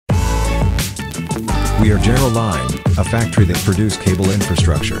We are Jera Line, a factory that produce cable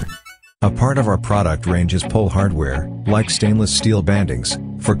infrastructure. A part of our product range is pole hardware, like stainless steel bandings,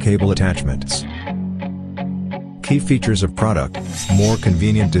 for cable attachments. Key features of product: more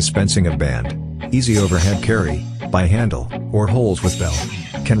convenient dispensing of band, easy overhead carry, by handle, or holes with bell,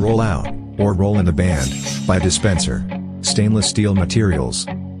 can roll out, or roll in the band, by dispenser, stainless steel materials.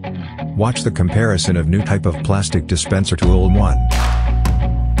 Watch the comparison of new type of plastic dispenser to old one.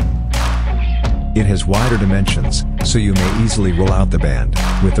 It has wider dimensions, so you may easily roll out the band,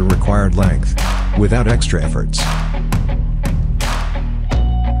 with the required length, without extra efforts.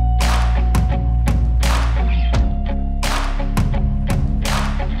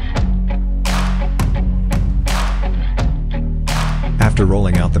 After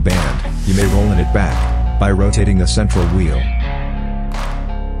rolling out the band, you may roll in it back, by rotating the central wheel.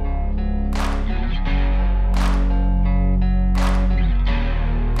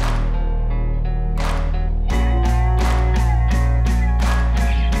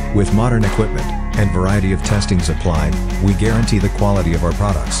 With modern equipment, and variety of testings applied, we guarantee the quality of our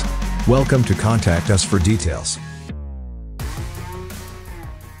products. Welcome to contact us for details.